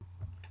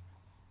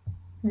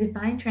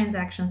Define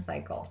transaction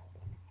cycle.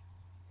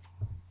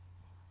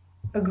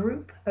 A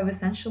group of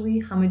essentially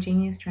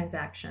homogeneous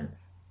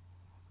transactions.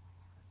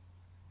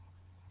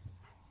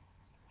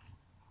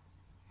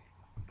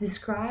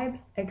 Describe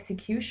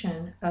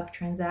execution of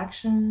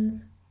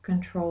transactions,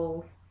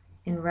 controls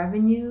in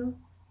revenue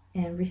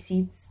and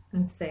receipts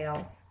and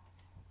sales.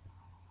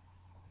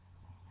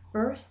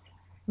 First,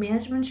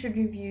 management should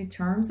review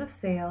terms of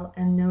sale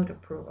and note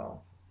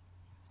approval.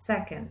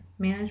 Second,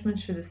 management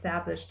should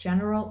establish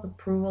general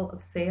approval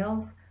of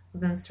sales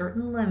within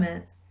certain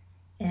limits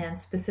and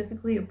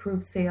specifically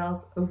approve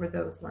sales over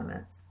those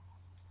limits.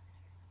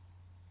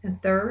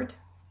 And third,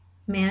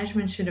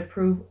 management should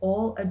approve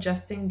all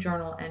adjusting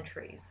journal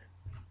entries.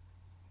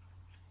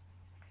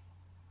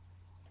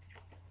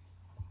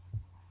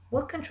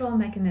 What control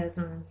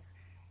mechanisms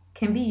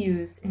can be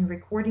used in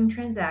recording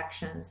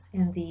transactions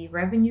in the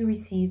revenue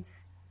receipts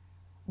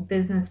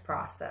business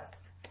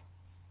process?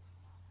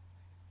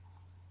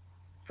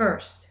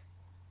 First,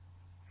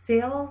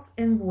 sales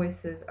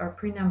invoices are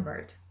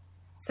pre-numbered.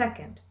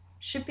 Second,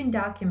 shipping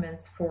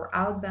documents for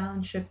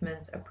outbound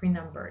shipments are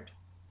pre-numbered.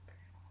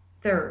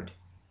 Third,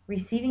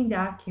 receiving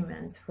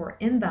documents for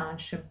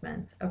inbound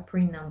shipments are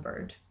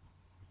pre-numbered.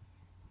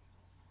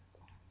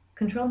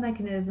 Control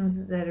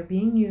mechanisms that are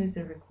being used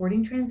in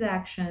recording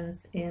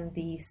transactions in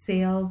the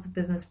sales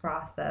business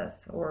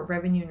process or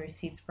revenue and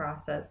receipts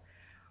process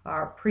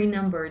are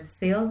pre-numbered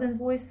sales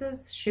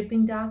invoices,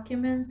 shipping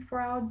documents for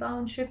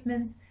outbound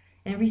shipments,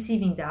 and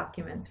receiving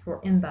documents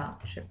for inbound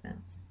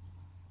shipments.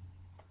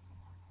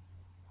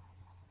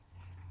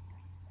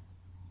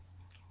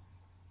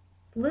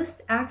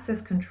 List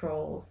access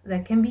controls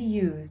that can be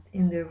used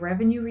in the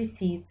revenue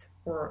receipts,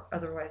 or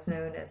otherwise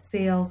known as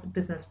sales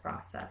business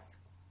process.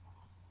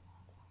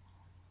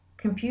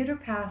 Computer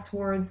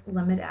passwords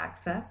limit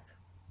access,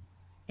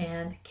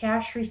 and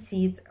cash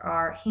receipts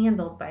are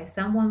handled by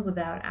someone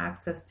without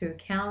access to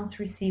accounts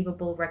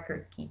receivable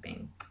record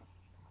keeping.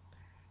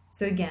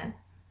 So again,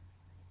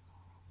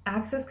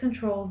 access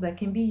controls that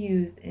can be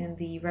used in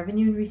the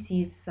revenue and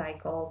receipts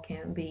cycle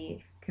can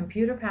be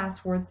computer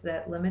passwords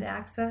that limit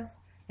access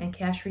and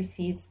cash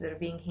receipts that are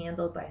being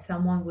handled by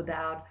someone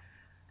without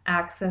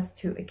access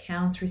to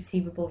accounts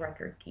receivable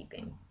record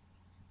keeping.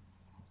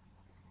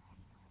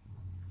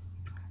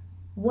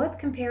 What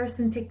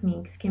comparison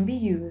techniques can be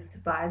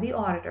used by the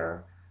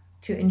auditor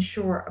to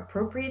ensure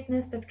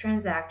appropriateness of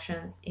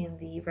transactions in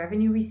the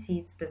revenue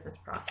receipts business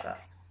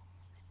process?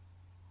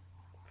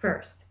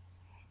 First,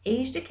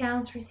 aged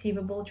accounts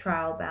receivable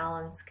trial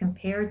balance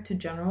compared to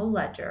general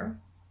ledger.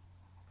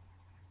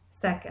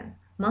 Second,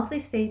 monthly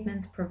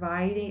statements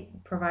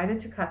provided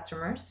to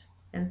customers.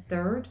 And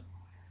third,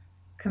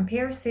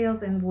 compare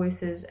sales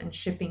invoices and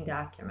shipping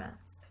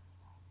documents.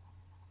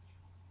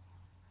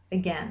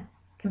 Again,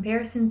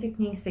 comparison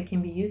techniques that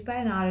can be used by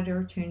an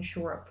auditor to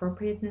ensure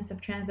appropriateness of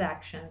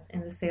transactions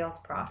in the sales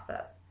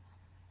process.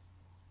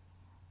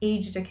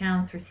 Aged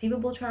accounts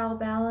receivable trial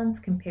balance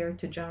compared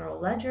to general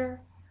ledger,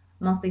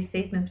 monthly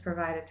statements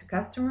provided to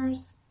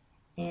customers,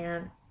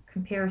 and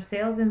compare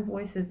sales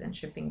invoices and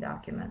shipping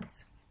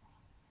documents.